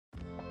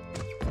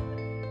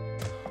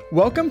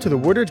Welcome to the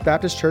Woodridge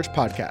Baptist Church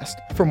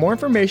podcast. For more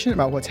information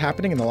about what's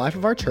happening in the life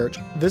of our church,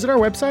 visit our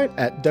website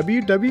at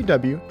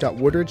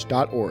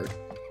www.woodridge.org.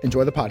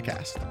 Enjoy the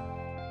podcast.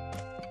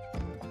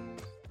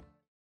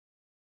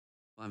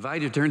 I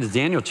invite you to turn to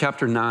Daniel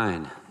chapter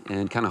 9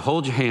 and kind of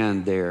hold your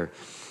hand there.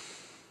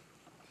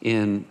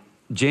 In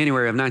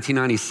January of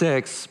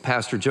 1996,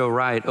 Pastor Joe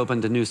Wright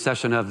opened a new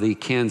session of the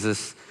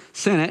Kansas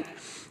Senate,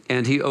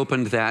 and he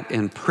opened that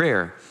in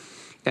prayer.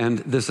 And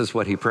this is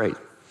what he prayed.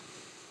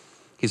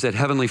 He said,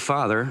 "Heavenly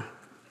Father,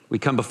 we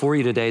come before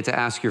you today to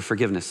ask your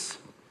forgiveness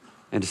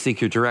and to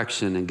seek your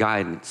direction and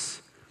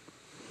guidance.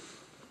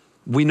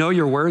 We know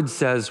your word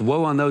says,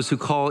 woe on those who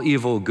call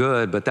evil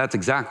good, but that's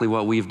exactly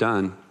what we've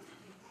done.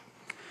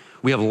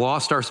 We have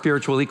lost our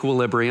spiritual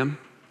equilibrium.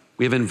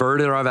 We have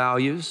inverted our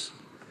values.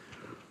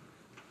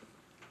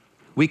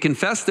 We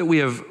confess that we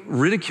have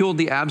ridiculed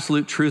the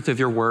absolute truth of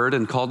your word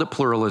and called it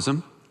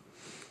pluralism.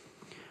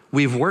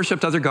 We've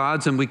worshiped other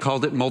gods and we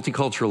called it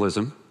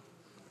multiculturalism.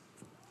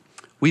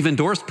 We've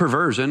endorsed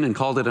perversion and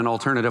called it an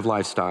alternative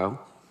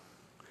lifestyle.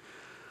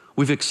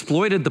 We've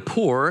exploited the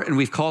poor and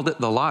we've called it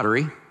the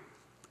lottery.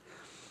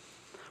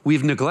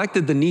 We've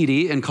neglected the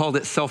needy and called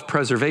it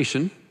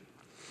self-preservation.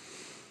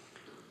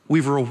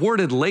 We've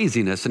rewarded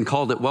laziness and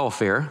called it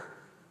welfare.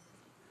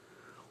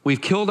 We've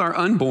killed our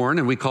unborn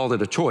and we called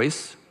it a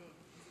choice.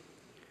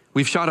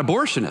 We've shot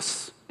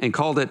abortionists and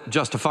called it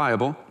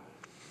justifiable.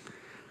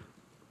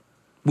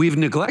 We've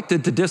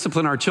neglected to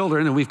discipline our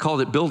children and we've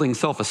called it building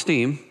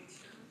self-esteem.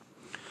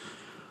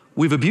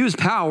 We've abused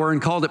power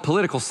and called it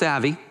political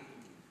savvy.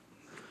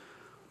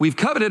 We've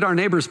coveted our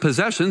neighbor's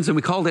possessions and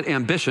we called it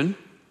ambition.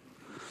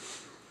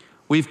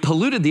 We've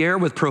polluted the air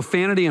with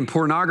profanity and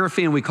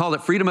pornography and we called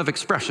it freedom of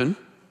expression.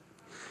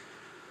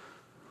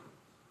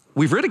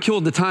 We've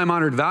ridiculed the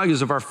time-honored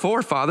values of our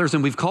forefathers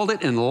and we've called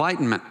it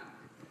enlightenment." And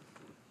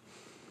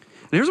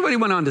here's what he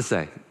went on to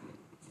say.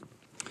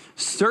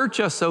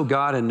 "Search us, O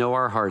God, and know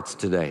our hearts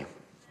today.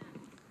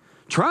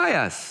 Try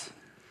us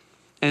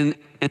and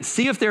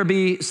see if there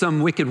be some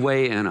wicked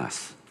way in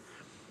us.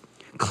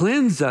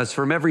 Cleanse us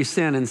from every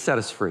sin and set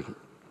us free.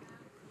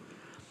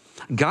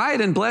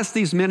 Guide and bless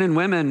these men and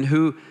women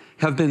who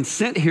have been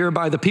sent here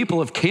by the people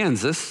of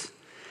Kansas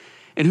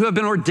and who have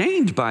been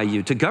ordained by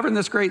you to govern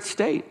this great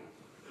state.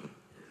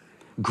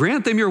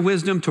 Grant them your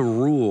wisdom to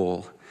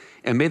rule,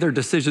 and may their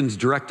decisions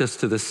direct us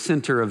to the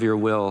center of your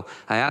will.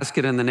 I ask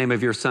it in the name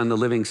of your Son, the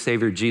living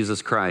Savior,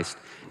 Jesus Christ.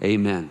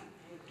 Amen."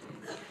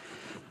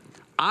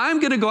 I'm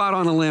gonna go out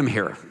on a limb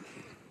here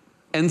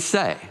and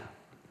say,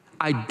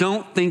 I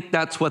don't think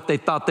that's what they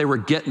thought they were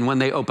getting when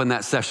they opened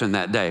that session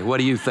that day. What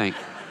do you think?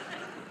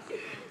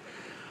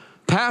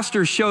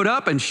 Pastor showed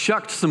up and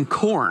shucked some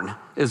corn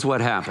is what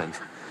happened.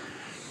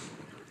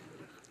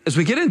 As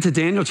we get into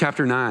Daniel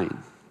chapter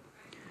 9,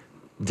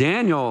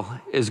 Daniel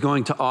is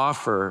going to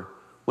offer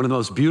one of the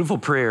most beautiful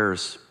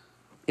prayers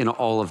in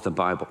all of the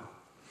Bible.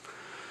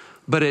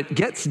 But it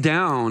gets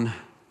down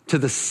to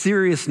the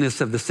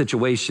seriousness of the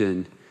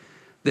situation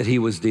that he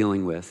was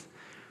dealing with.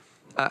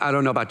 I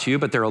don't know about you,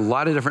 but there are a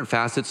lot of different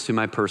facets to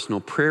my personal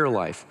prayer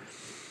life.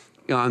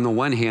 You know, on the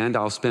one hand,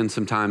 I'll spend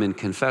some time in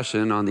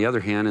confession. On the other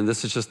hand, and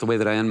this is just the way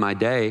that I end my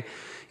day,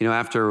 you know,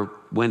 after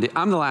Wendy,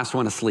 I'm the last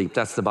one to sleep.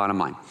 That's the bottom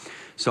line.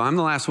 So I'm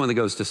the last one that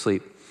goes to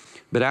sleep.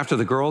 But after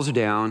the girls are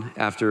down,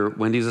 after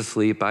Wendy's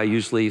asleep, I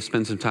usually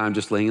spend some time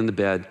just laying in the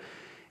bed,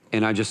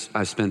 and I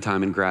spend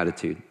time in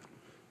gratitude.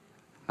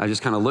 I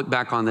just kind of look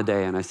back on the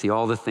day and I see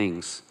all the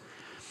things.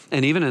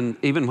 And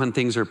even when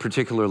things are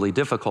particularly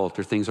difficult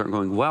or things aren't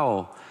going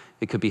well,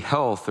 it could be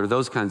health or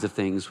those kinds of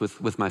things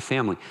with my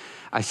family,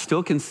 I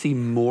still can see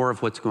more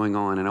of what's going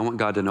on, and I want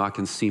God to know I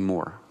can see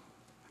more.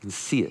 I can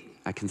see it.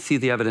 I can see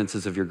the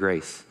evidences of your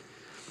grace.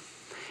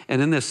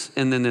 And in this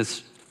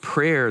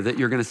prayer that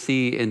you're gonna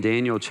see in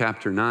Daniel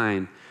chapter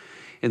 9,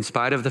 in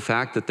spite of the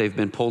fact that they've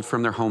been pulled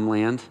from their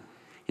homeland,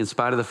 in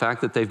spite of the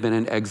fact that they've been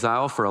in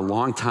exile for a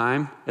long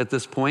time at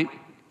this point,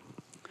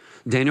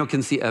 Daniel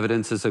can see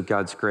evidences of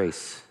God's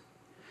grace.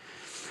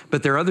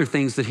 But there are other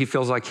things that he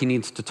feels like he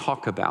needs to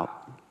talk about.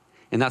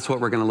 And that's what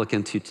we're gonna look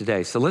into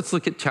today. So let's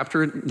look at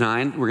chapter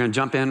 9. We're gonna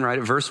jump in right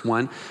at verse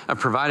 1. I've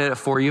provided it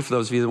for you for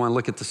those of you that wanna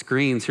look at the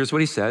screens. Here's what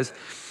he says.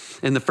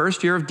 "In the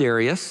first year of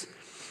Darius,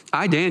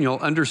 I, Daniel,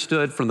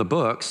 understood from the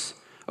books,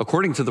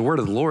 according to the word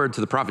of the Lord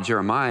to the prophet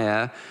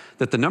Jeremiah,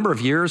 that the number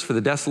of years for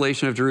the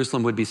desolation of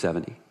Jerusalem would be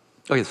 70.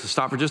 Okay, so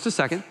stop for just a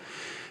second,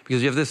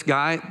 because you have this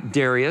guy,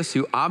 Darius,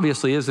 who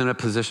obviously is in a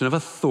position of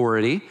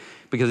authority,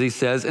 because he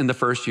says in the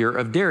first year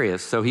of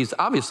Darius. So he's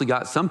obviously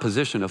got some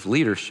position of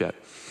leadership.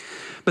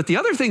 But the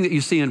other thing that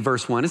you see in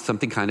verse 1 is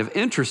something kind of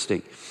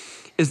interesting,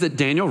 is that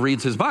Daniel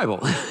reads his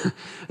Bible.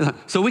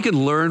 So we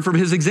can learn from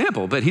his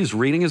example, but he's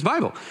reading his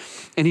Bible.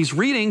 And he's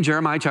reading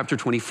Jeremiah chapter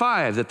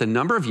 25, that the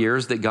number of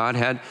years that God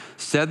had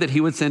said that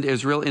he would send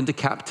Israel into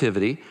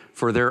captivity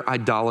for their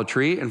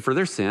idolatry and for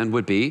their sin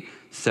would be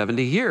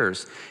 70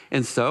 years.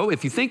 And so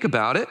if you think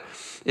about it,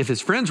 if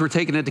his friends were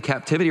taken into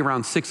captivity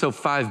around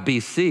 605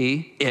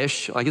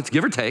 BC-ish, like it's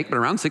give or take, but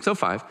around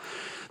 605,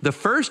 The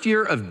first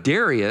year of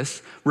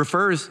Darius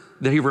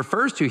he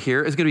refers to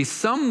here is going to be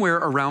somewhere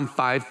around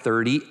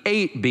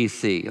 538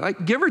 BC,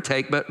 like give or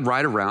take, but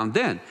right around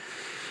then.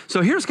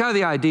 So here's kind of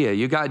the idea.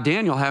 You got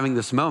Daniel having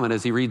this moment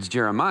as he reads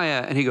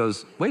Jeremiah, and he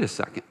goes, wait a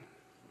second.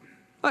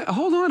 Like,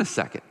 hold on a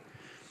second.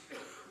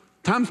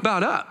 Time's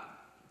about up.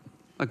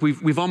 Like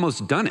we've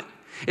almost done it.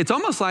 It's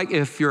almost like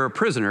if you're a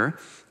prisoner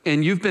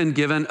and you've been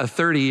given a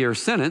 30-year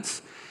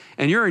sentence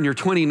and you're in your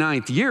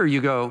 29th year,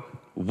 you go,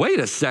 wait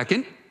a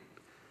second.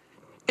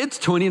 It's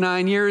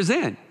 29 years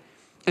in.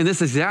 And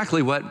this is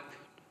exactly what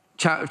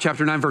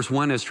chapter 9, verse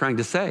 1 is trying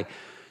to say.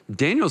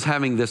 Daniel's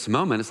having this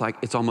moment. It's like,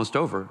 it's almost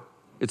over.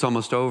 It's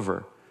almost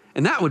over.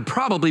 And that would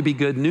probably be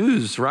good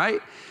news,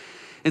 right?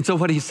 And so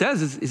what he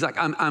says is, he's like,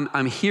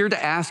 I'm here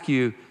to ask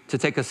you to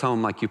take us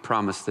home like you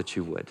promised that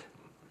you would.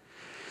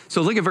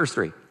 So look at verse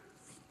 3.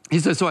 He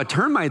says, so I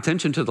turned my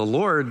attention to the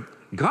Lord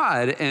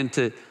God and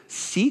to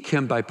seek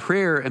him by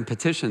prayer and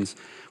petitions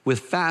with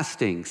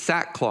fasting,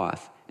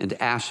 sackcloth, and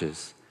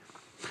ashes.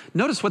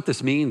 Notice what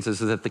this means is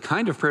that the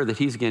kind of prayer that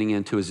he's getting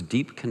into is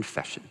deep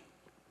confession.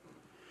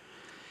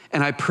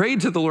 And I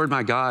prayed to the Lord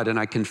my God, and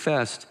I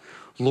confessed,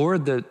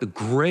 Lord, the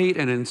great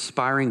and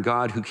inspiring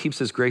God who keeps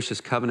his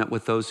gracious covenant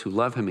with those who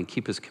love him and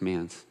keep his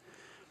commands.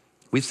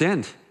 We've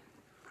sinned.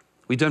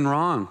 We've done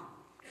wrong.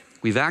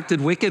 We've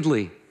acted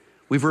wickedly.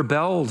 We've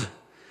rebelled.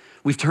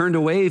 We've turned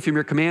away from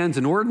your commands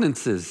and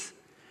ordinances.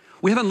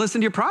 We haven't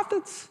listened to your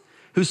prophets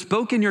who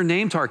spoke in your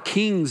name to our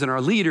kings and our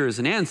leaders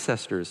and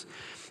ancestors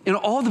and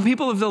all the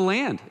people of the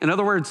land. In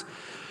other words,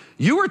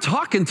 you were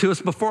talking to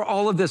us before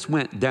all of this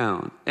went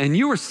down. And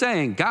you were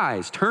saying,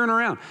 guys, turn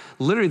around.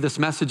 Literally this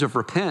message of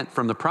repent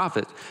from the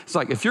prophet. It's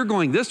like, if you're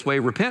going this way,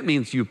 repent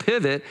means you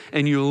pivot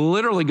and you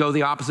literally go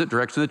the opposite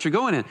direction that you're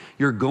going in.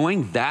 You're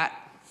going that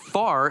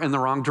far in the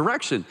wrong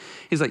direction.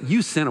 He's like,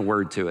 you sent a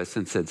word to us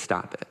and said,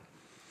 stop it.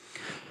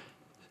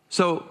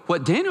 So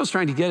what Daniel's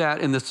trying to get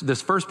at in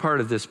this first part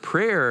of this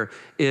prayer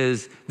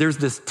is there's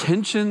this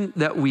tension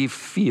that we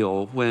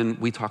feel when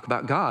we talk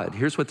about God.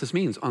 Here's what this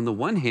means. On the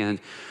one hand,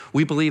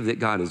 we believe that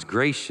God is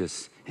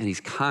gracious and he's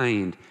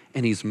kind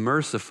and he's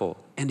merciful,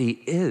 and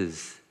he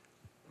is.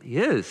 He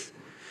is.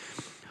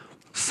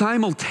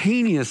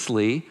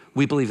 Simultaneously,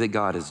 we believe that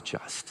God is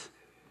just.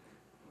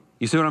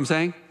 You see what I'm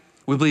saying?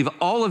 We believe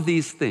all of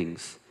these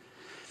things.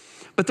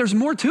 But there's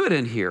more to it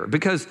in here,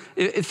 because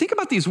think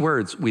about these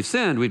words. We've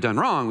sinned, we've done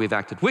wrong, we've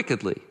acted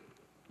wickedly.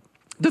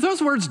 Do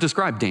those words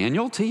describe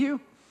Daniel to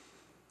you?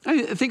 I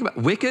mean, think about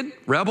wicked,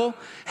 rebel,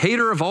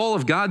 hater of all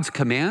of God's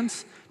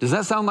commands. Does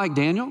that sound like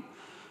Daniel?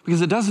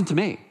 Because it doesn't to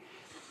me.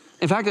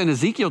 In fact, in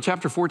Ezekiel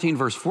chapter 14,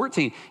 verse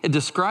 14, it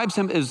describes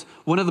him as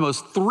one of the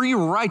most three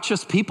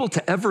righteous people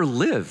to ever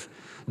live.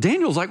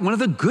 Daniel's like one of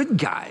the good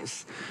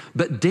guys,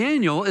 but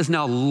Daniel is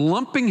now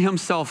lumping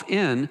himself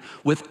in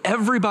with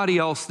everybody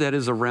else that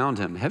is around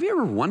him. Have you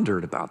ever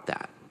wondered about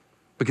that?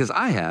 Because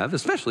I have,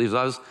 especially as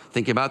I was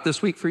thinking about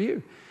this week for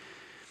you.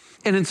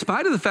 And in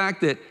spite of the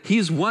fact that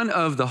he's one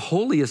of the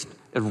holiest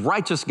and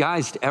righteous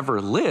guys to ever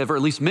live, or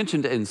at least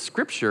mentioned in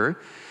Scripture,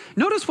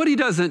 notice what he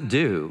doesn't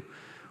do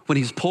when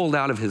he's pulled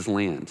out of his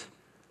land.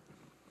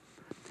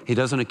 He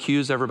doesn't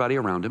accuse everybody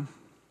around him.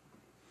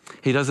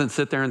 He doesn't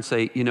sit there and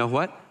say, you know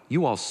what?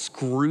 You all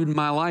screwed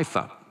my life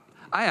up.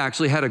 I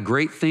actually had a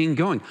great thing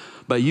going.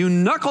 But you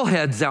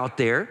knuckleheads out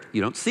there,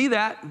 you don't see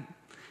that.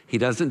 He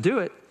doesn't do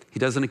it. He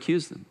doesn't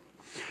accuse them.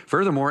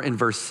 Furthermore, in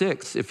verse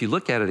 6, if you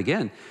look at it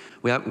again,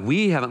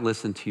 we haven't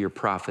listened to your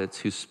prophets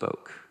who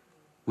spoke.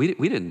 We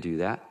didn't do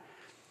that.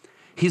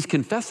 He's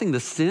confessing the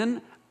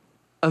sin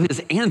of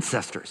his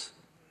ancestors.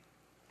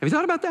 Have you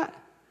thought about that?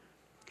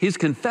 He's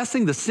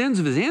confessing the sins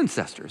of his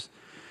ancestors,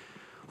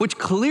 which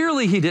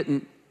clearly he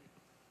didn't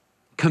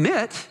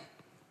commit.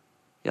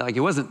 Yeah, like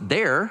he wasn't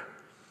there,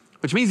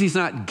 which means he's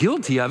not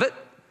guilty of it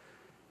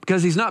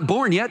because he's not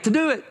born yet to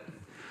do it.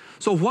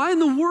 So why in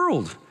the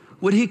world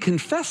would he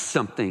confess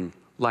something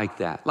like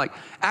that? Like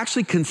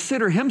actually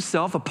consider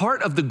himself a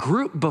part of the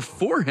group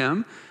before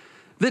him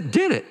that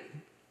did it?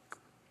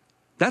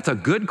 That's a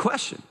good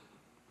question.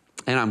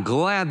 And I'm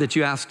glad that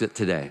you asked it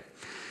today.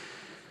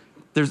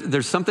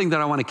 There's something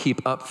that I want to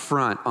keep up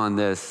front on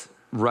this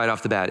right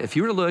off the bat. If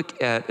you were to look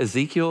at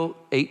Ezekiel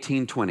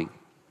 18:20,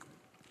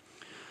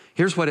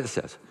 here's what it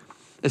says.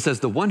 It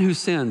says, the one who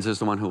sins is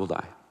the one who will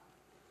die.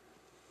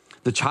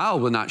 The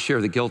child will not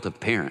share the guilt of the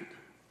parent,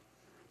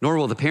 nor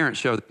will the parent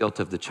share the guilt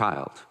of the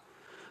child.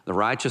 The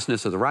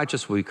righteousness of the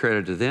righteous will be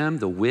credited to them.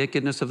 The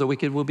wickedness of the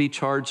wicked will be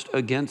charged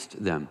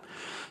against them.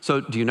 So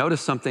do you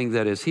notice something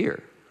that is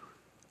here?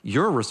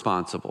 You're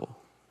responsible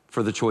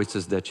for the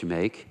choices that you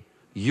make.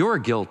 You're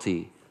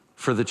guilty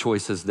for the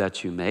choices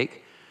that you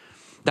make.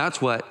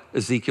 That's what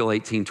Ezekiel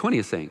 18:20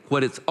 is saying.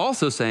 What it's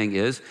also saying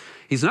is,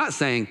 he's not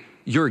saying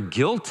you're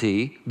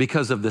guilty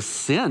because of the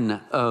sin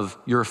of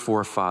your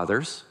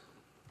forefathers.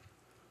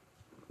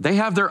 They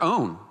have their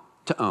own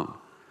to own.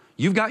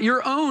 You've got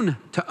your own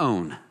to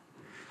own.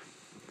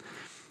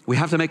 We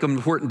have to make an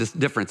important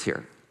difference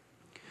here,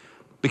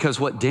 because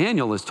what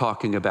Daniel is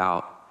talking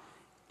about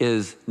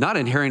is not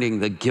inheriting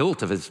the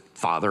guilt of his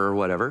father or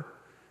whatever.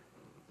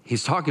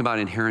 He's talking about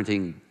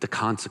inheriting the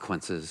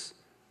consequences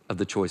of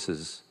the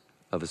choices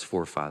of his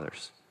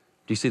forefathers.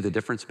 Do you see the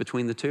difference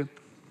between the two?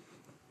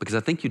 Because I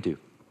think you do.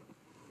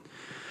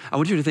 I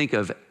want you to think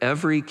of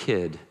every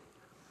kid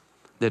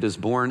that is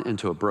born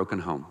into a broken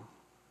home.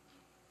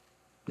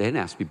 They didn't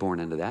ask to be born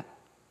into that.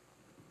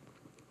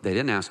 They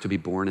didn't ask to be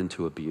born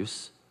into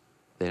abuse.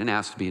 They didn't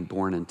ask to be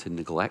born into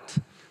neglect.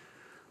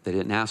 They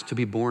didn't ask to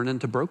be born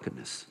into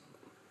brokenness,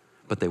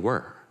 but they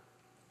were.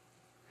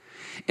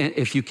 And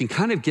if you can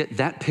kind of get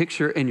that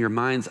picture in your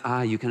mind's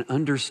eye, you can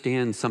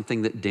understand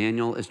something that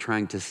Daniel is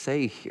trying to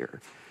say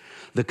here.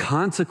 The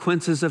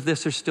consequences of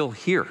this are still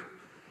here.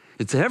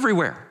 It's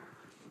everywhere.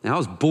 And I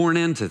was born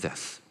into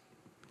this.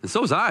 And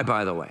so was I,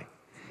 by the way.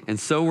 And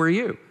so were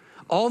you.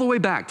 All the way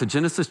back to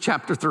Genesis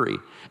chapter 3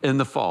 in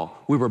the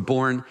fall, we were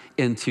born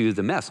into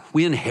the mess.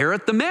 We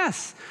inherit the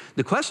mess.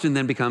 The question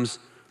then becomes,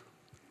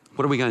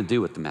 what are we going to do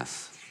with the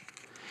mess?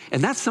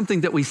 And that's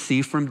something that we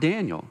see from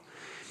Daniel.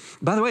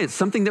 By the way, it's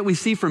something that we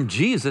see from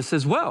Jesus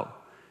as well.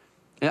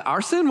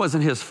 Our sin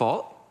wasn't his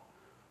fault,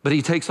 but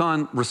he takes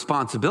on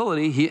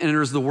responsibility. He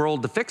enters the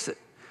world to fix it.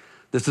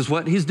 This is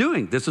what he's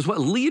doing. This is what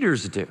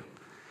leaders do.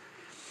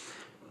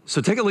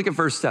 So take a look at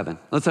verse 7.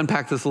 Let's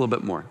unpack this a little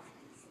bit more.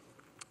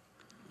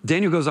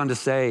 Daniel goes on to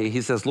say,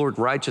 he says, Lord,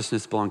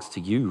 righteousness belongs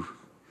to you,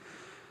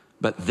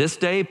 but this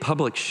day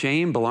public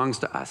shame belongs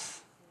to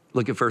us.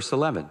 Look at verse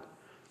 11.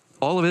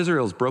 All of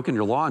Israel has broken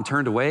your law and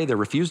turned away. They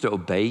refused to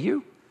obey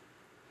you.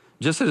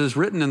 Just as it is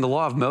written in the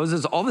law of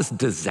Moses, all this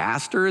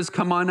disaster has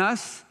come on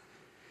us.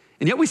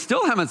 And yet we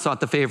still haven't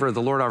sought the favor of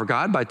the Lord our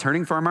God by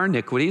turning from our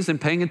iniquities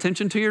and paying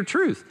attention to your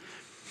truth.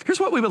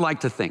 Here's what we would like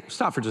to think.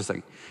 Stop for just a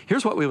second.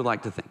 Here's what we would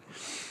like to think.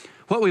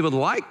 What we would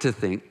like to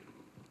think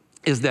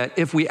is that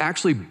if we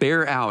actually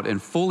bear out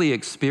and fully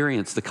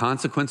experience the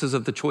consequences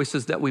of the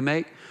choices that we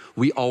make,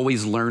 we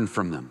always learn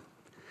from them.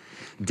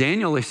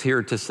 Daniel is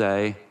here to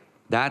say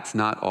that's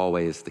not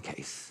always the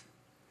case.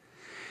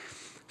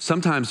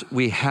 Sometimes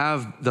we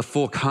have the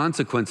full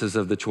consequences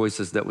of the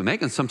choices that we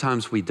make, and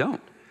sometimes we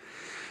don't.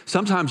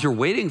 Sometimes you're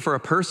waiting for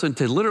a person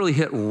to literally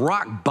hit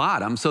rock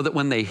bottom so that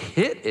when they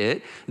hit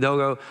it, they'll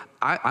go,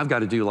 I've got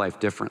to do life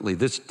differently.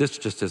 This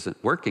just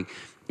isn't working.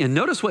 And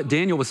notice what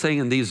Daniel was saying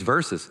in these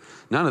verses.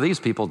 None of these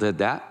people did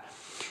that.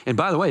 And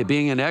by the way,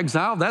 being in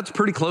exile, that's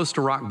pretty close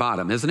to rock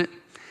bottom, isn't it?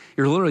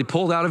 You're literally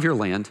pulled out of your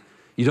land.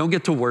 You don't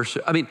get to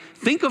worship. I mean,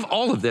 think of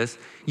all of this.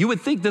 You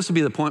would think this would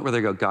be the point where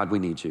they go, God, we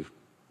need you.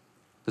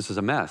 This is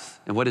a mess.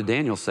 And what did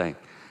Daniel say?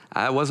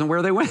 I wasn't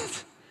where they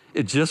went.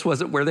 It just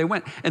wasn't where they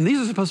went. And these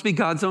are supposed to be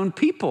God's own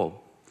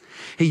people.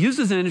 He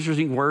uses an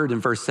interesting word in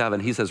verse 7.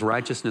 He says,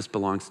 righteousness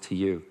belongs to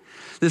you.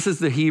 This is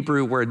the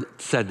Hebrew word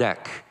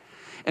tzedek.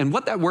 And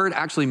what that word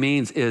actually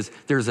means is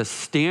there's a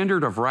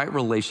standard of right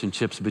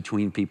relationships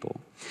between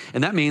people.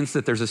 And that means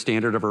that there's a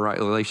standard of a right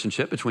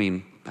relationship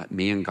between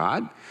me and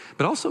God,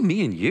 but also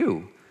me and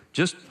you,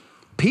 just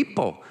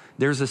people.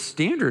 There's a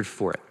standard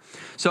for it.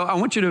 So I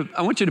want you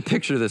to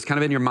picture this kind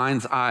of in your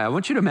mind's eye. I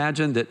want you to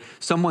imagine that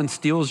someone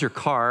steals your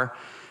car.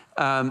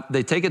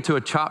 They take it to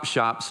a chop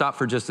shop. Stop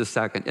for just a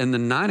second. In the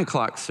 9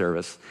 o'clock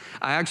service,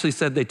 I actually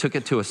said they took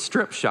it to a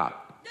strip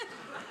shop.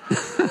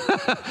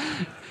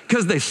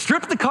 Because they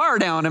stripped the car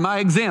down in my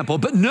example.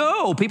 But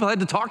no, people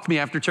had to talk to me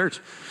after church.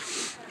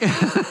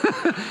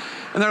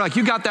 And they're like,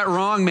 you got that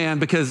wrong, man,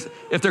 because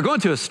if they're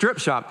going to a strip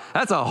shop,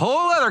 that's a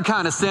whole other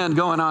kind of sin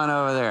going on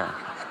over there.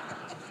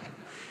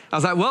 I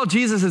was like, well,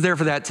 Jesus is there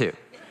for that too.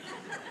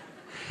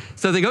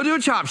 So they go to a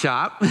chop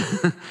shop.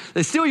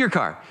 They steal your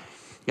car.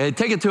 They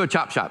take it to a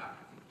chop shop.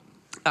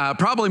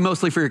 Probably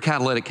mostly for your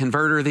catalytic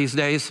converter these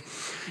days,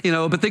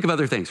 but think of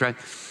other things, right?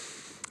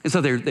 And so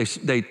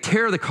they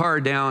tear the car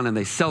down and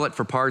they sell it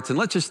for parts. And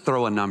let's just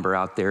throw a number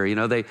out there.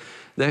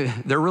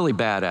 They're really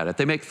bad at it.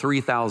 They make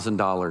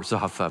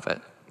 $3,000 off of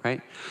it,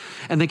 right?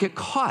 And they get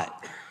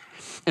caught.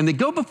 And they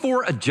go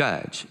before a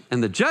judge.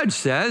 And the judge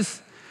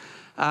says,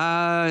 give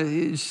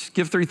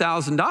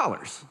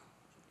 $3,000.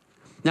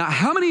 Now,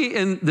 how many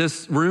in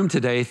this room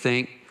today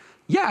think,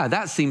 yeah,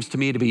 that seems to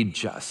me to be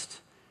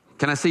just?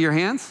 Can I see your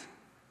hands?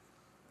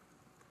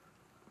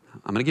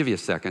 I'm going to give you a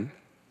second.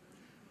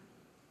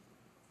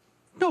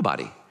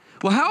 Nobody.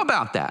 Well, how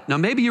about that? Now,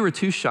 maybe you were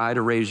too shy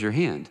to raise your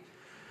hand.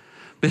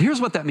 But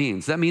here's what that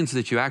means. That means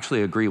that you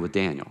actually agree with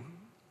Daniel.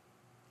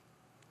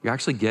 You're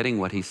actually getting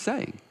what he's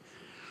saying.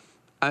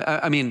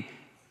 I mean,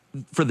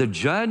 for the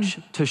judge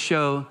to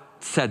show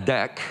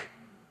tzedek,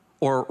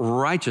 or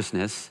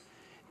righteousness,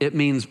 it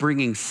means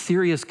bringing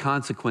serious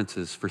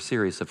consequences for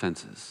serious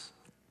offenses.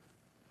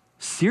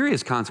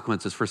 Serious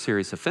consequences for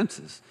serious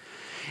offenses.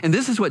 And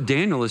this is what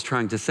Daniel is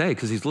trying to say,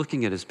 because he's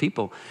looking at his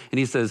people, and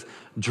he says,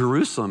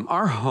 Jerusalem,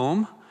 our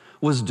home,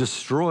 was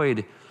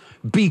destroyed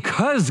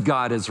because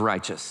God is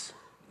righteous.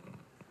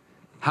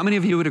 How many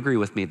of you would agree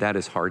with me that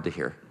is hard to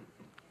hear?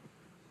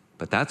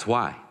 But that's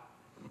why.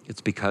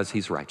 It's because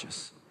he's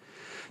righteous.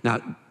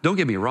 Now, don't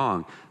get me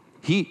wrong.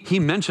 He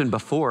mentioned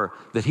before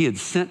that he had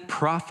sent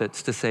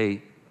prophets to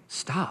say,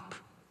 stop,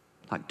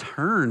 like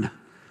turn,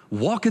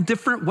 walk a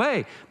different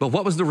way. But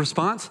what was the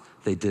response?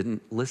 They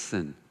didn't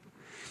listen.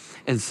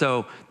 And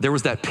so there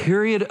was that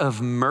period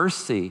of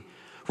mercy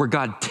where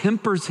God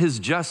tempers his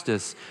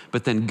justice,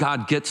 but then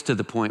God gets to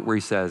the point where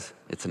he says,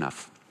 it's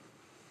enough.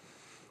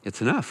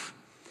 It's enough.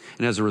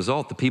 And as a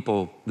result, the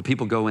people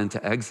go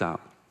into exile.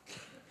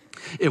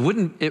 It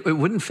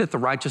wouldn't fit the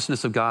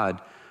righteousness of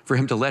God for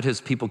him to let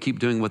his people keep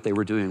doing what they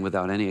were doing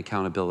without any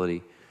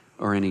accountability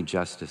or any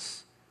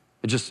justice.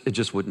 It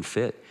just wouldn't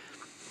fit.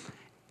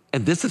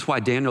 And this is why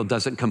Daniel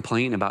doesn't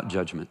complain about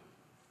judgment.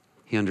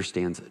 He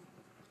understands it.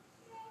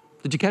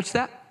 Did you catch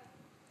that?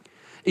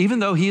 Even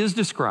though he is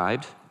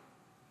described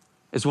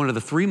as one of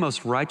the 3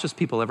 most righteous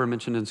people ever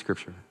mentioned in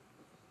Scripture,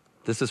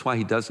 this is why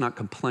he does not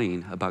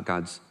complain about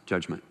God's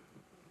judgment.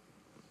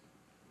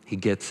 He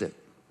gets it.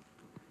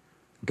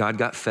 God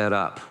got fed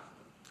up.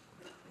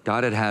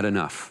 God had had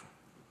enough.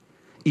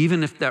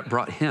 Even if that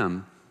brought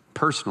him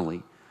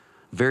personally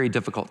very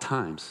difficult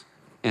times,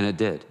 and it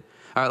did.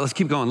 All right, let's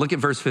keep going. Look at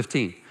verse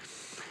 15.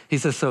 He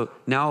says, so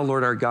now,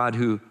 Lord our God,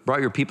 who brought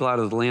your people out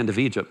of the land of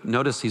Egypt.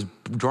 Notice he's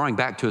drawing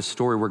back to a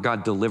story where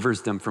God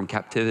delivers them from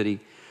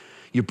captivity.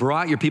 You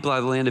brought your people out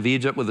of the land of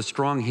Egypt with a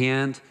strong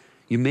hand.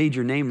 You made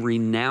your name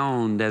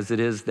renowned as it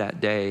is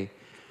that day.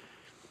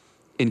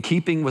 In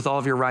keeping with all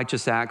of your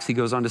righteous acts, he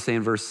goes on to say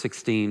in verse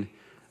 16,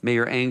 may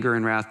your anger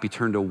and wrath be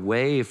turned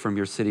away from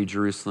your city,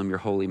 Jerusalem, your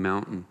holy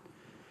mountain.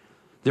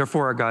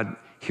 Therefore, our God,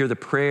 hear the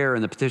prayer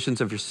and the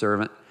petitions of your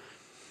servant.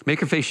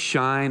 Make your face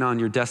shine on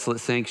your desolate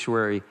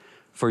sanctuary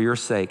for your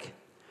sake.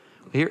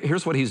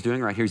 Here's what he's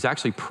doing right here. He's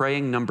actually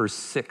praying number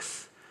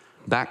 6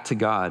 back to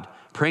God,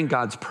 praying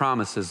God's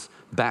promises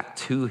back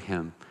to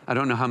him. I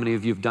don't know how many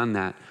of you have done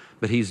that,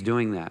 but he's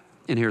doing that.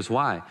 And here's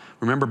why.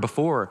 Remember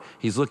before,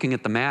 he's looking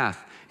at the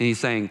math and he's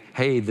saying,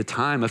 hey, the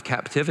time of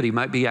captivity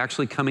might be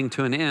actually coming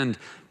to an end.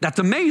 That's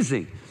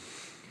amazing.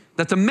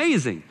 That's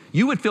amazing.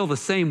 You would feel the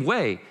same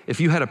way if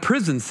you had a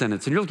prison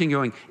sentence and you're looking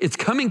going, it's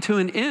coming to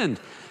an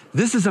end.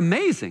 This is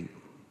amazing.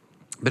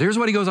 But here's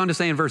what he goes on to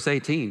say in verse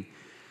 18.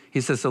 He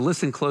says, so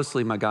listen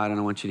closely, my God, and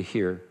I want you to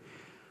hear.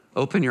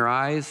 Open your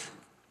eyes,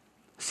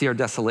 see our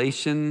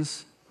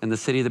desolations and the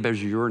city that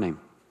bears your name.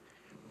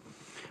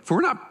 For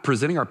we're not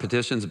presenting our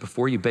petitions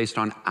before you based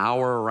on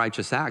our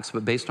righteous acts,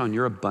 but based on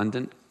your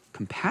abundant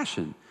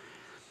compassion.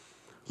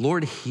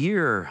 Lord,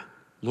 hear.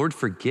 Lord,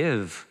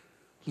 forgive.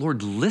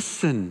 Lord,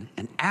 listen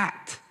and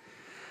act.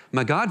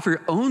 My God, for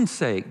your own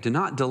sake, do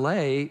not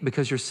delay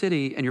because your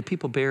city and your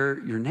people bear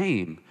your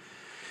name.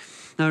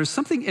 Now, there's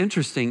something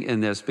interesting in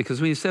this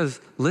because when he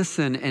says,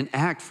 listen and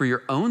act for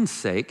your own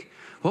sake,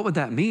 what would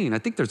that mean? I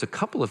think there's a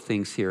couple of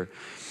things here.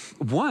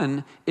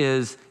 One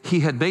is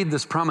he had made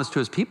this promise to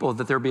his people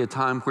that there'd be a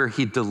time where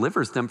he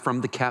delivers them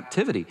from the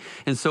captivity.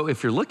 And so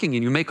if you're looking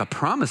and you make a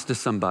promise to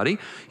somebody,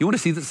 you want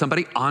to see that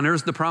somebody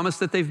honors the promise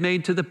that they've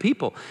made to the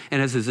people.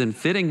 And as is in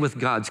fitting with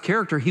God's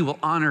character, he will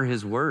honor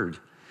his word.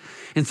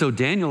 And so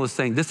Daniel is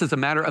saying this is a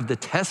matter of the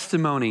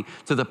testimony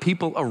to the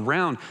people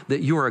around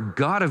that you are a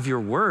God of your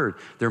word.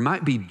 There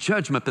might be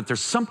judgment, but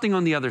there's something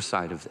on the other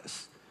side of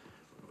this.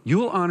 You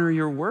will honor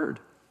your word.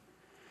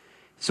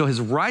 So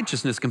his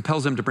righteousness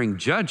compels him to bring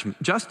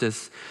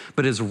justice,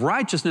 but his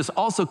righteousness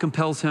also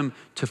compels him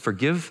to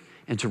forgive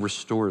and to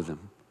restore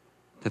them.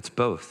 That's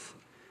both.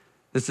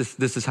 This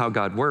is how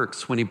God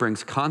works. When he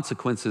brings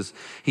consequences,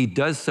 he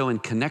does so in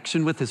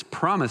connection with his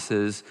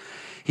promises.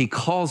 He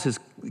calls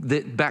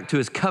back to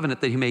his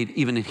covenant that he made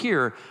even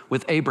here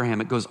with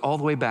Abraham. It goes all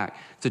the way back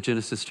to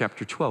Genesis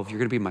chapter 12. You're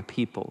going to be my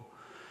people.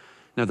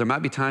 Now, there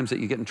might be times that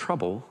you get in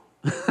trouble,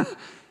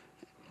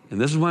 and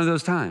this is one of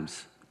those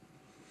times,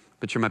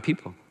 but you're my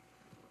people.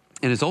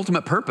 And his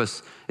ultimate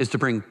purpose is to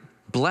bring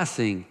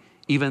blessing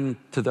even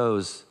to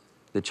those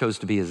that chose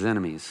to be his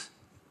enemies.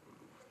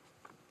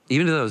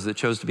 Even to those that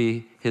chose to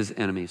be his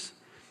enemies.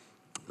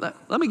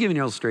 Let me give you an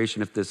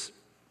illustration if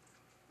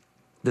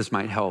this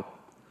might help.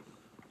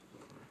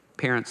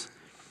 Parents,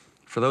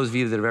 for those of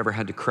you that have ever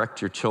had to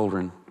correct your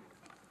children,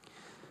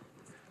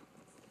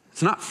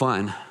 it's not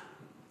fun.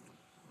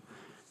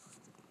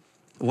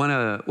 One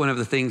of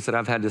the things that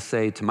I've had to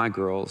say to my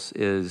girls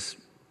is,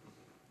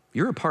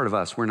 you're a part of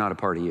us, we're not a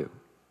part of you.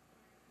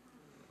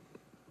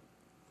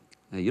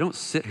 Now, you don't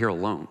sit here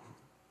alone.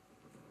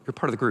 You're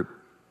part of the group.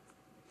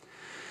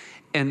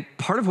 And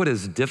part of what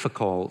is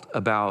difficult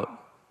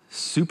about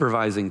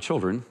supervising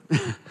children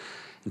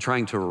and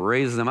trying to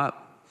raise them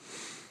up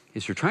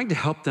is you're trying to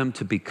help them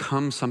to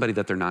become somebody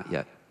that they're not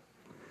yet.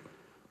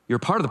 You're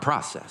part of the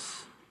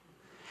process.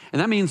 And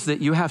that means that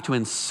you have to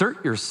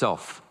insert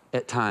yourself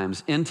at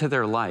times into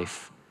their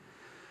life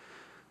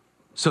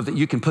so that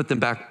you can put them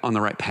back on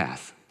the right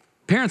path.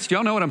 Parents, do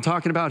y'all know what I'm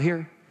talking about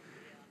here?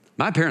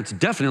 My parents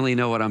definitely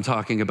know what I'm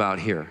talking about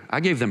here. I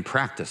gave them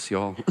practice,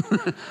 y'all.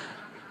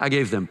 I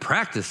gave them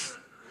practice.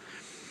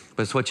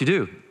 But it's what you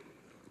do.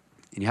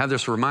 And you have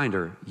this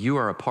reminder, you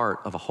are a part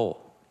of a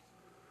whole.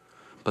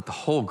 But the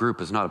whole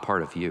group is not a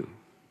part of you.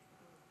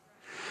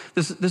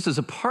 This is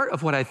a part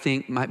of what I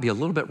think might be a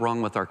little bit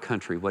wrong with our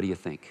country. What do you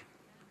think?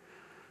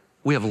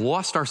 We have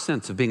lost our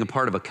sense of being a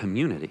part of a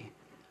community.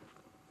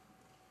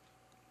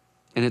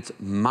 And it's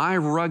my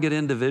rugged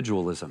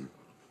individualism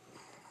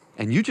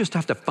and you just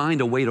have to find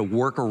a way to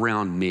work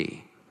around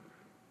me.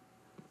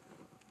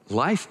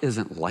 Life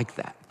isn't like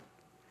that,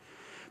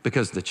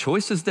 because the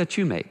choices that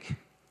you make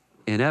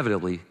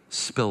inevitably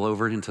spill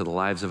over into the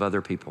lives of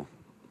other people.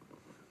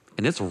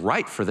 And it's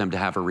right for them to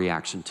have a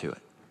reaction to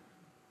it.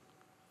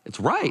 It's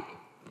right.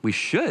 We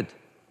should.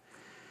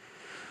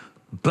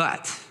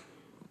 But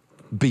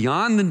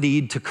beyond the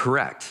need to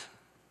correct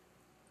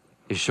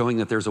is showing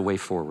that there's a way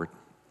forward.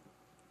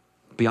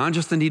 Beyond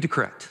just the need to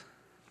correct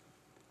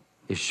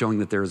is showing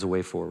that there is a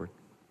way forward.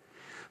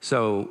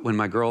 So when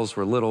my girls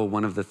were little,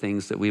 one of the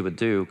things that we would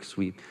do, because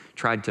we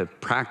tried to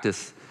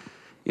practice,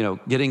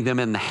 getting them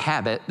in the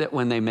habit that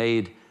when they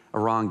made a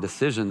wrong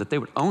decision, that they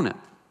would own it.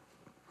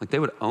 Like they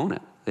would own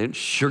it. They didn't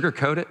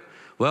sugarcoat it.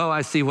 Well,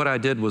 I see what I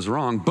did was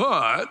wrong,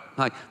 but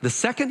like the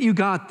second you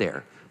got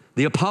there,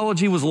 the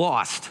apology was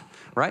lost,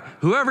 right?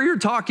 Whoever you're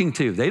talking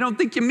to, they don't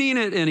think you mean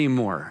it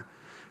anymore,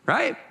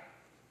 right?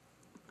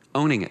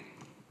 Owning it.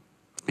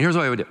 Here's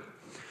what I would do.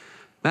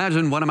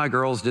 Imagine one of my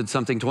girls did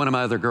something to one of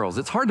my other girls.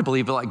 It's hard to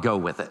believe, but like go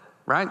with it,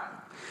 right?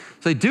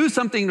 So they do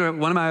something to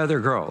one of my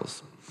other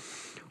girls.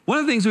 One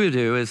of the things we would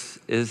do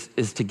is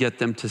to get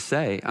them to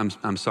say,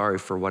 I'm sorry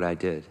for what I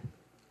did.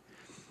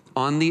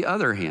 On the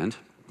other hand,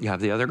 you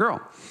have the other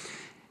girl.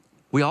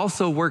 We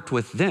also worked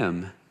with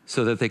them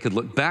so that they could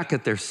look back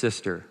at their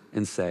sister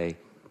and say,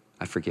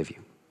 I forgive you.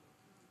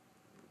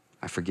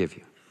 I forgive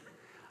you.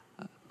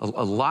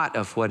 A lot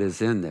of what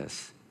is in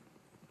this,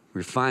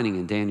 we're finding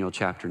in Daniel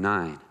chapter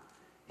 9,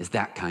 is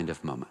that kind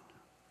of moment.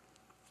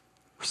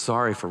 We're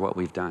sorry for what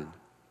we've done.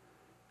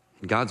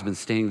 And God's been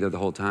standing there the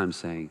whole time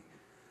saying,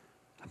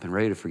 I've been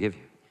ready to forgive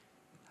you.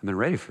 I've been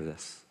ready for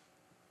this.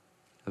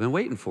 I've been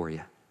waiting for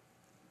you.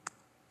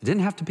 It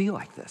didn't have to be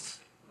like this.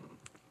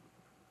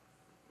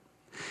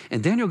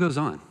 And Daniel goes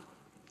on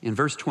in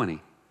verse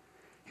 20.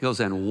 He goes,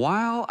 and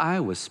while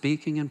I was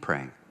speaking and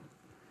praying,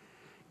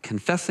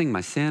 confessing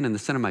my sin and the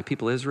sin of my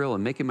people Israel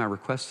and making my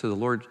request to the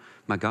Lord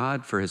my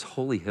God for his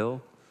holy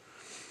hill,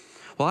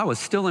 while I was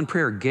still in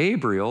prayer,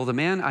 Gabriel, the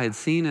man I had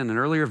seen in an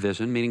earlier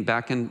vision, meaning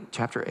back in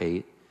chapter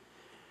 8,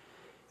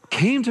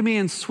 came to me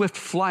in swift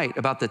flight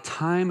about the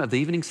time of the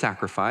evening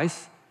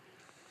sacrifice.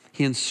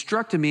 He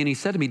instructed me and he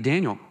said to me,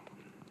 Daniel,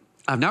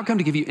 I've now come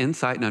to give you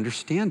insight and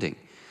understanding.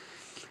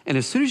 And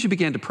as soon as you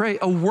began to pray,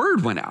 a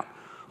word went out,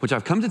 which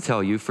I've come to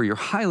tell you, for you're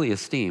highly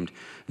esteemed.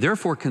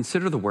 Therefore,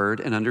 consider the word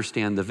and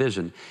understand the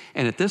vision.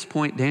 And at this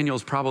point,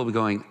 Daniel's probably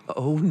going,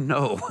 oh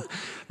no,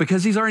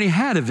 because he's already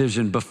had a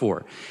vision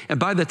before. And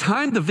by the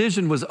time the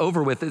vision was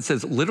over with, it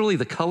says, literally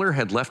the color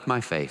had left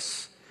my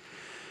face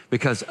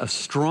because a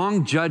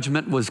strong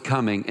judgment was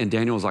coming. And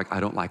Daniel was like, I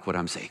don't like what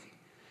I'm seeing.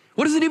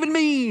 What does it even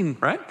mean,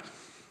 right?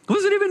 What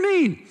does it even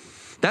mean?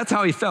 That's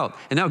how he felt.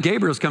 And now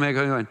Gabriel's coming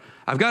going,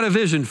 I've got a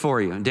vision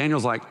for you. And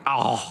Daniel's like,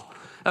 oh,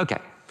 okay.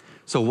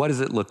 So what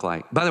does it look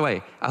like? By the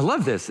way, I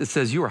love this. It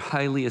says you are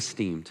highly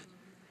esteemed.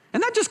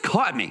 And that just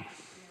caught me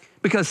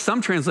because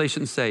some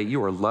translations say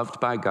you are loved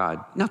by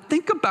God. Now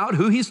think about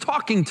who he's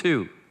talking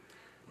to.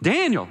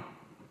 Daniel.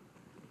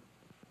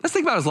 Let's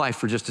think about his life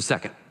for just a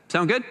second.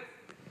 Sound good?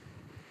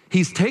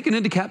 He's taken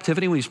into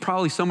captivity when he's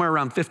probably somewhere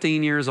around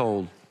 15 years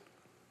old.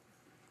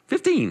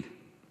 15.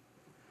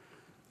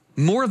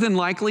 More than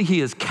likely,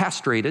 he is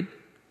castrated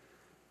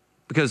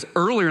because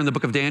earlier in the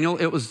book of Daniel,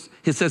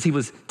 it says he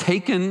was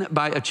taken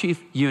by a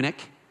chief eunuch.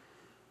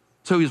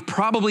 So he was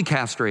probably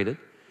castrated.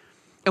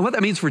 And what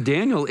that means for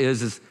Daniel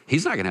is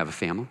he's not going to have a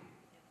family.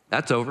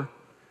 That's over.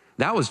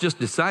 That was just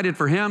decided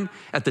for him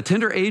at the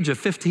tender age of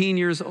 15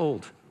 years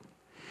old.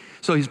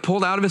 So he's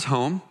pulled out of his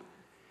home.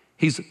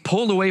 He's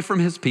pulled away from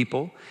his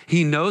people.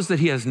 He knows that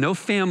he has no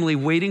family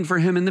waiting for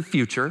him in the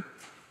future.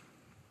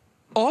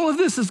 All of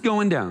this is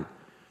going down.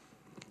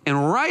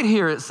 And right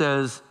here it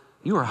says,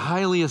 you are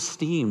highly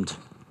esteemed.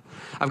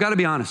 I've got to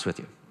be honest with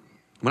you.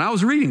 When I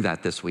was reading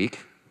that this week,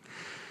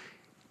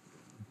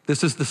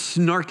 this is the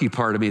snarky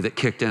part of me that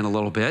kicked in a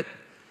little bit.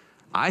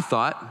 I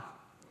thought,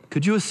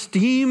 could you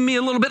esteem me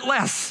a little bit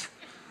less?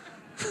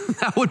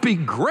 That would be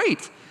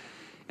great.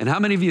 And how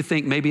many of you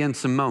think maybe in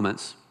some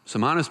moments,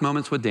 some honest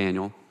moments with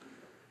Daniel,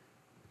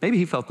 maybe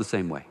he felt the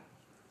same way?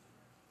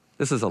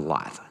 This is a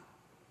lot.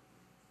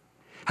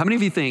 How many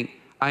of you think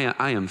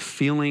I am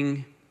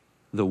feeling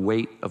the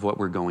weight of what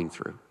we're going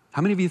through?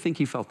 How many of you think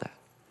he felt that?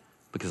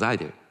 Because I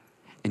do.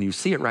 And you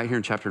see it right here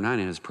in chapter 9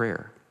 in his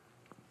prayer.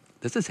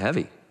 This is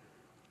heavy.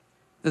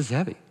 This is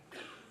heavy.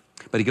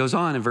 But he goes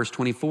on in verse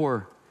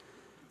 24.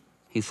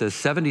 He says,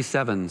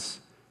 77s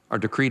are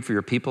decreed for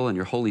your people and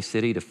your holy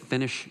city to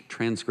finish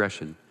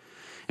transgression.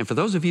 And for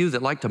those of you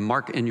that like to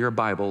mark in your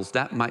Bibles,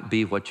 that might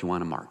be what you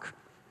want to mark,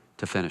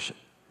 to finish it.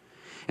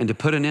 And to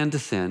put an end to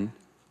sin,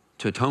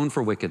 to atone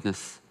for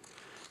wickedness,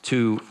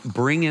 to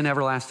bring in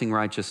everlasting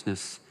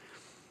righteousness,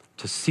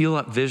 to seal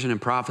up vision and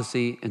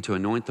prophecy, and to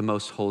anoint the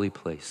most holy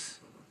place.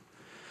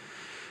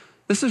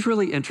 This is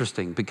really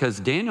interesting because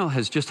Daniel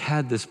has just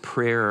had this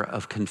prayer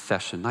of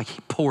confession, like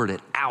he poured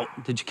it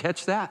out. Did you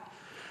catch that?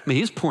 I mean,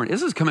 he's pouring,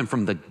 this is coming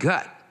from the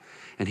gut,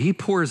 and he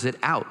pours it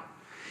out.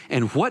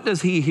 And what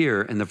does he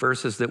hear in the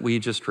verses that we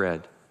just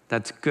read?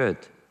 That's good.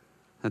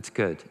 That's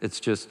good.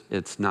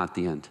 It's not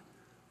the end.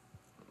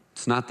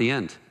 It's not the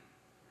end.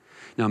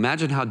 Now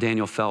imagine how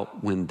Daniel felt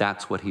when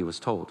that's what he was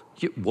told.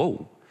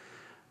 Whoa,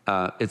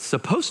 it's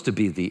supposed to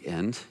be the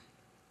end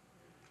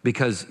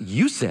because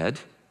you said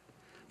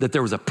that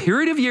there was a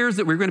period of years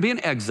that we were going to be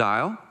in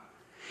exile,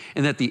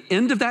 and at the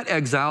end of that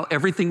exile,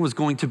 everything was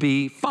going to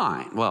be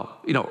fine. Well,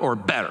 or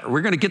better.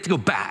 We're going to get to go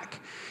back,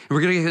 and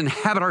we're going to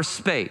inhabit our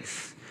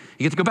space.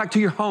 You get to go back to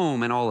your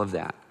home and all of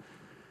that.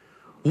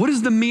 What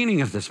is the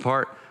meaning of this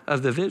part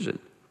of the vision?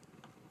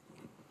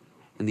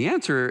 And the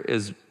answer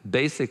is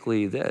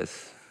basically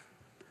this.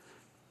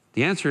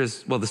 The answer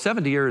is, well, the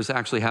 70 years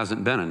actually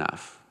hasn't been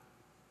enough.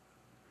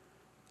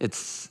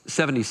 It's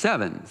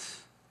 77s.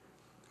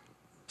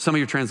 Some of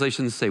your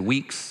translations say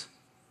weeks.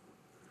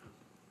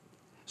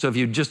 So if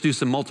you just do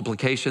some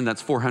multiplication,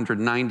 that's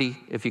 490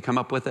 if you come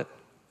up with it.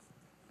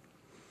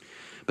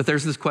 But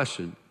there's this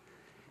question.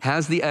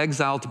 Has the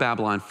exile to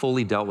Babylon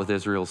fully dealt with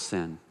Israel's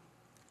sin?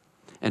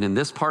 And in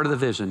this part of the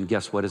vision,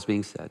 guess what is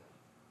being said?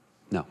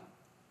 No,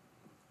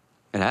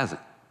 it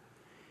hasn't.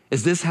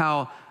 Is this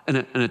how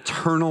an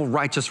eternal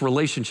righteous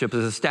relationship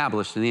is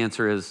established? And the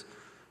answer is,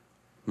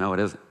 no, it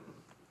isn't.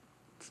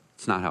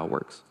 It's not how it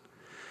works.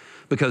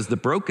 Because the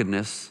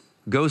brokenness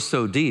goes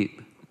so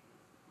deep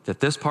that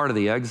this part of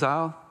the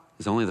exile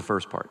is only the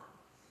first part.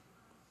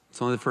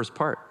 It's only the first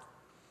part.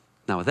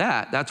 Now with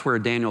that's where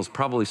Daniel's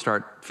probably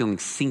start feeling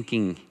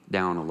sinking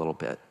down a little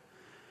bit.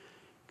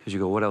 Because you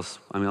go, what else?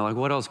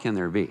 What else can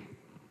there be?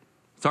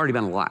 It's already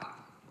been a lot.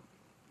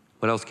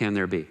 What else can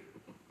there be?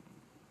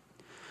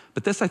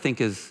 But this, I think,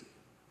 is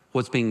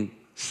what's being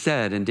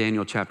said in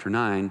Daniel chapter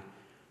 9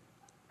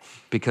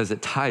 because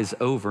it ties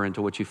over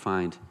into what you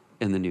find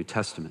in the New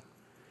Testament.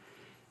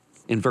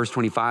 In verse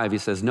 25, he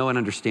says, know and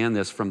understand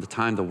this from the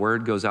time the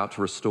word goes out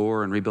to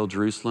restore and rebuild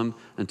Jerusalem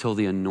until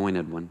the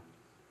anointed one,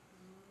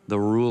 the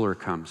ruler,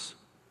 comes.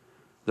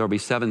 There will be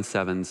 7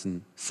 sevens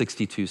and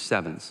 62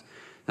 sevens.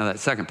 Now that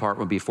second part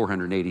would be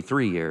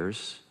 483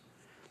 years,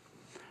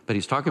 but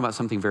he's talking about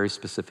something very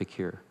specific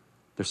here.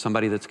 There's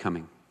somebody that's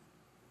coming.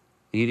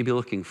 You need to be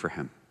looking for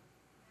him.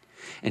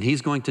 And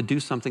he's going to do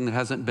something that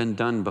hasn't been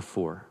done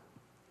before,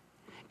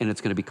 and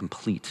it's going to be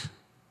complete.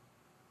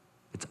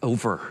 It's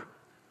over,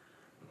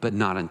 but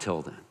not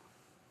until then.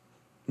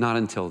 Not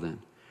until then.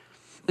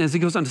 And as he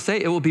goes on to say,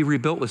 it will be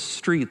rebuilt with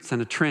streets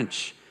and a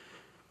trench.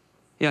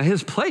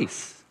 His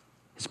place,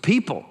 his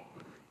people.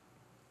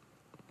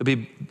 It'll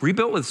be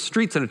rebuilt with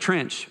streets and a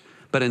trench,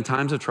 but in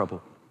times of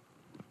trouble.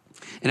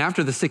 And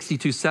after the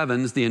 62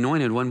 sevens, the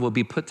anointed one will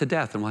be put to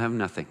death and will have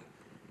nothing.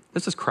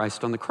 This is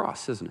Christ on the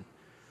cross, isn't it?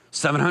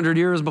 700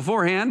 years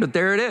beforehand, but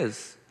there it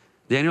is.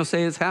 Daniel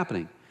says it's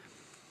happening.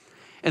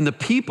 And the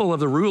people of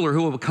the ruler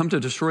who will come to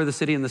destroy the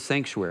city and the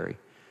sanctuary,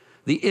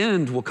 the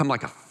end will come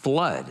like a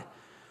flood.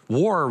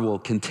 War will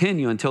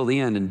continue until the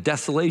end, and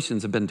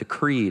desolations have been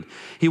decreed.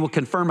 He will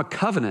confirm a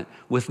covenant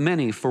with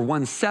many for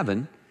 1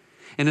 7,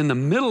 and in the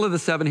middle of the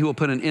 7, he will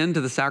put an end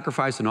to the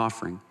sacrifice and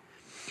offering.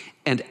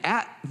 And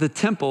at the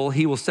temple,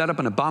 he will set up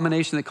an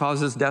abomination that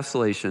causes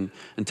desolation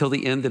until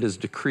the end that is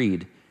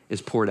decreed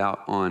is poured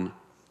out on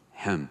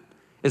him.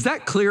 Is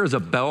that clear as a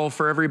bell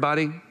for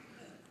everybody?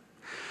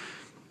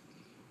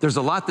 There's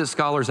a lot that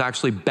scholars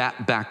actually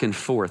bat back and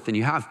forth, and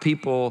you have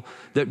people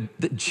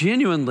that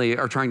genuinely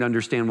are trying to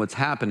understand what's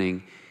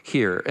happening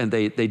here, and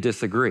they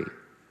disagree.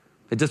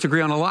 They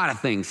disagree on a lot of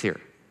things here.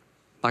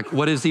 Like,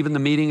 what is even the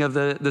meaning of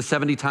the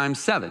 70 times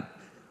 7?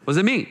 What does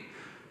it mean?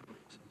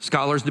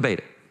 Scholars debate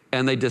it,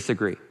 and they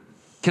disagree.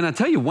 Can I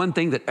tell you one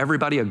thing that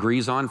everybody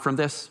agrees on from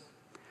this?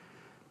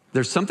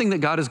 There's something that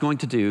God is going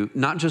to do,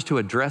 not just to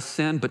address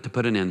sin, but to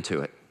put an end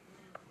to it.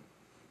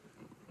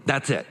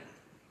 That's it.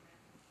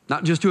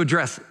 Not just to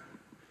address it,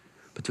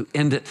 but to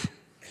end it.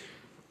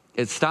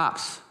 It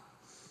stops.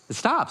 It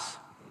stops.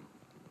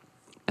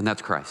 And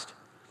that's Christ.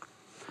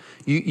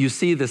 You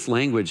see this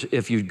language,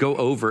 if you go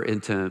over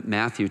into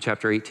Matthew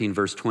chapter 18,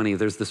 verse 20,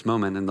 there's this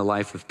moment in the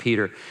life of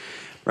Peter,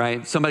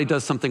 right? Somebody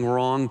does something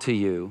wrong to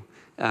you.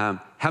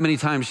 How many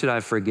times should I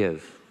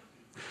forgive?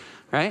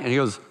 Right? And he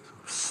goes,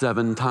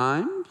 7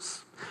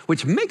 times,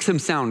 which makes him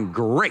sound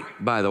great,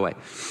 by the way,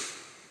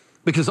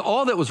 because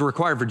all that was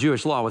required for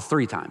Jewish law was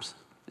 3 times.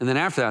 And then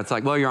after that, it's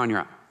like, well, you're on your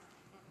own,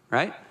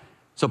 right?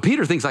 So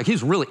Peter thinks like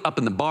he's really up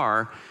in the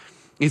bar.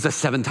 He says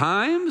 7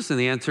 times, and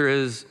the answer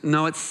is,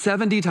 no, it's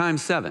 70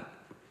 times 7.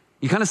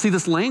 You kind of see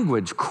this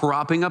language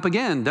cropping up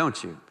again,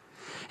 don't you?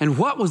 And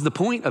what was the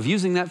point of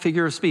using that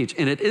figure of speech?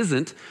 And it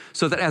isn't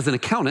so that as an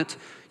accountant,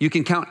 you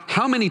can count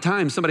how many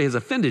times somebody has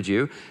offended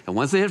you, and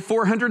once they hit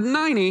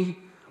 490,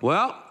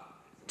 well,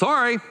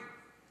 sorry,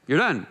 you're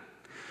done.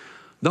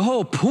 The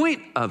whole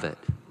point of it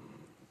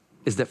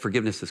is that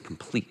forgiveness is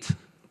complete.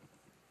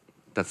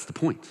 That's the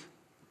point.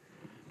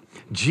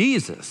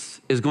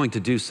 Jesus is going to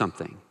do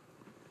something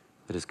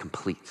that is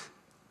complete.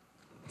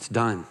 It's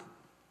done.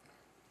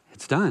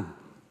 It's done.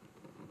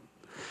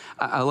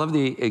 I love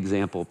the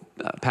example,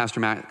 Pastor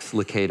Max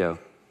Lucado,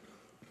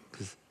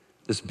 because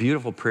this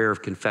beautiful prayer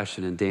of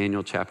confession in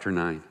Daniel chapter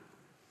 9.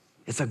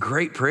 It's a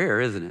great prayer,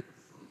 isn't it?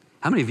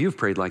 How many of you have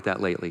prayed like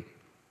that lately?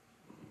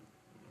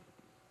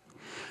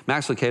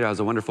 Max Lucado has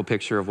a wonderful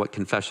picture of what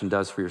confession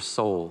does for your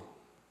soul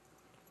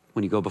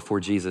when you go before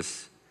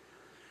Jesus.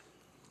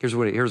 Here's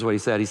what he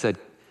said. He said,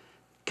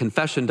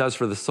 confession does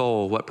for the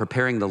soul what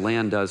preparing the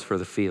land does for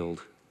the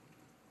field.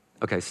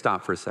 Okay,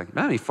 stop for a second.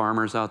 Are there any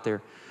farmers out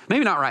there?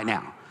 Maybe not right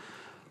now.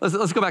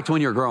 Let's go back to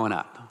when you were growing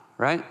up,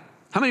 right?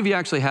 How many of you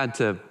actually had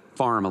to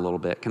farm a little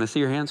bit? Can I see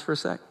your hands for a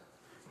sec?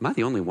 Am I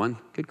the only one?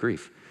 Good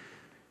grief.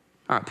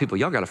 All right, people,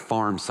 y'all got to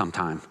farm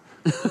sometime.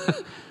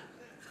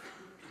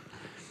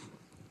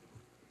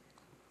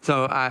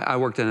 So I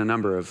worked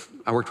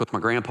with my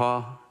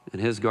grandpa in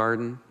his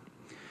garden,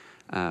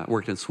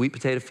 worked in sweet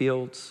potato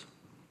fields,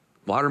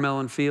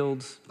 watermelon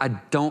fields. I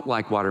don't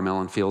like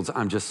watermelon fields,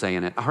 I'm just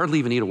saying it. I hardly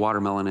even eat a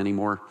watermelon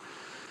anymore.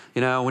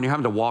 You know, when you're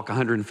having to walk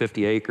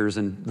 150 acres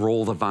and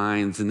roll the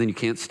vines and then you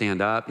can't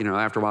stand up, you know,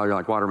 after a while you're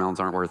like, watermelons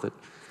aren't worth it.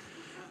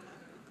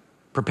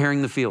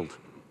 Preparing the field.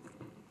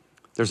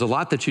 There's a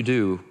lot that you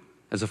do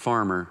as a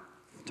farmer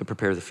to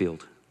prepare the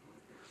field.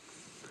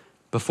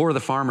 Before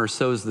the farmer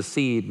sows the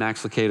seed,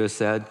 Max Lucado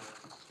said,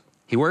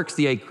 he works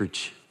the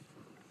acreage.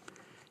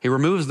 He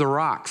removes the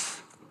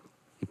rocks.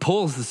 He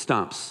pulls the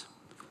stumps.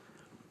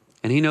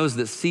 And he knows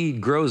that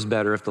seed grows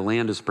better if the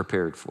land is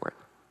prepared for it.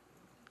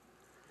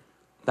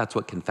 That's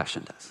what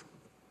confession does.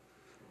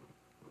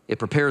 It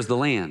prepares the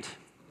land.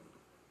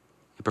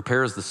 It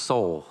prepares the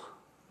soul.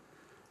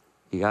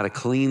 You got to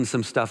clean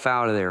some stuff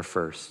out of there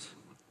first.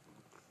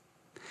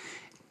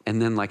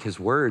 And then, like his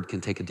word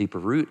can take a deeper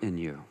root in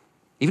you.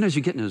 Even as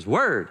you get in his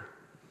word,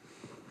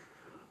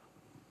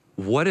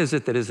 what is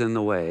it that is in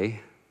the way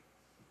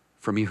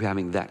from you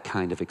having that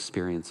kind of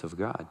experience of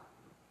God?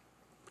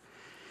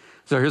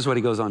 So here's what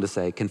he goes on to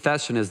say.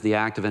 Confession is the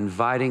act of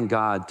inviting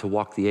God to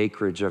walk the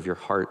acreage of your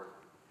heart.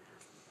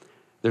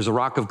 There's a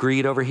rock of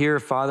greed over here,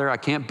 Father, I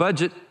can't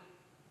budge it.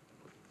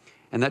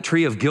 And that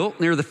tree of guilt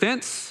near the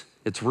fence,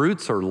 its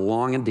roots are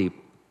long and deep.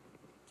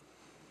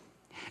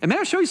 And may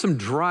I show you some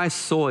dry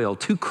soil,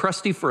 too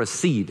crusty for a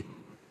seed?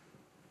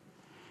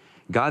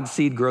 God's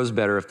seed grows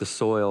better if the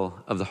soil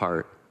of the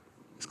heart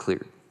is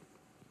cleared.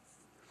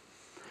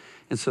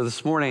 And so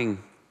this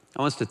morning,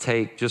 I want us to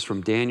take just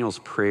from Daniel's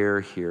prayer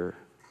here,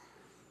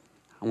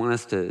 I want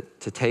us to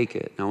take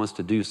it, and I want us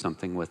to do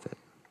something with it.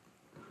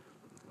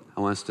 I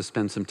want us to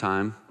spend some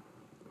time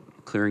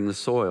clearing the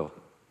soil,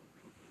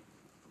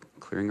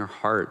 clearing our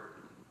heart.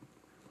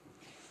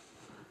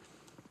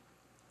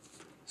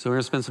 So we're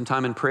going to spend some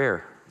time in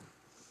prayer.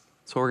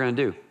 That's what we're going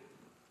to do.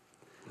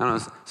 I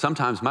don't know,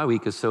 sometimes my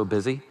week is so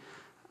busy,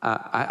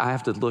 I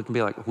have to look and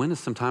be like, when is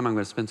some time I'm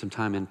going to spend some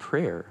time in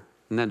prayer?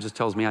 And that just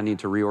tells me I need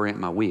to reorient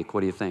my week. What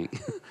do you think?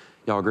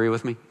 Y'all agree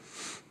with me?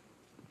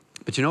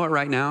 But you know what,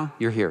 right now,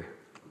 you're here.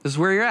 This is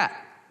where you're at.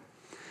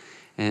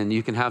 And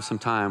you can have some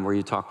time where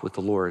you talk with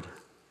the Lord.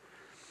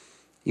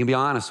 You can be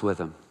honest with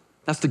him.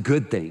 That's the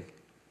good thing.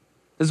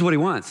 This is what he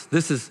wants.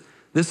 This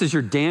is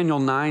your Daniel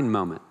 9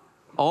 moment.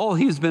 All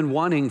he's been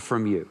wanting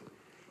from you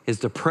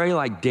is to pray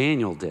like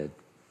Daniel did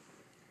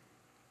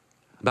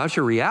about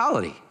your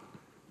reality,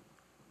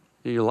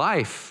 your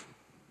life,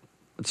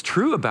 what's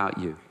true about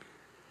you,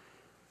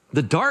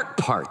 the dark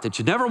part that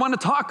you never want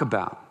to talk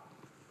about.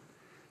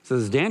 So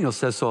as Daniel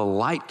says, so a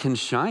light can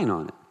shine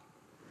on it,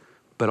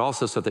 but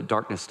also so that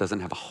darkness doesn't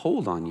have a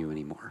hold on you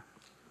anymore.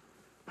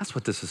 That's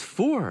what this is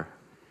for.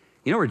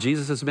 You know where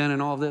Jesus has been in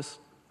all of this?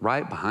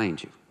 Right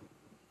behind you.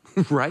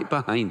 Right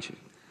behind you.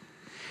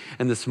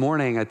 And this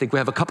morning, I think we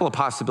have a couple of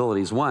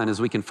possibilities. One is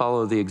we can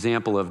follow the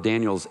example of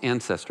Daniel's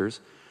ancestors.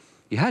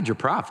 You had your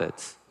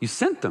prophets. You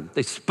sent them.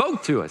 They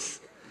spoke to us.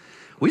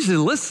 We should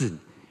listen.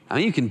 I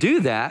mean, you can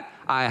do that.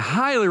 I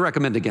highly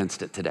recommend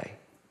against it today.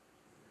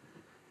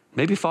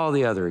 Maybe follow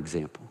the other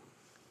example.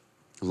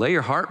 Lay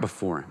your heart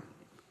before him.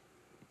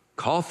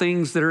 Call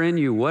things that are in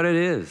you what it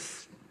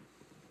is.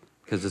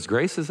 Because his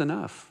grace is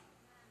enough.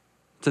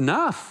 It's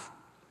enough.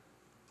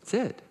 That's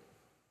it.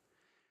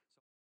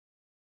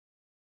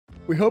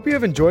 We hope you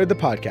have enjoyed the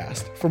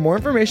podcast. For more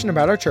information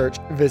about our church,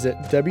 visit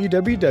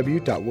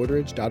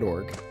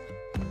www.woodridge.org.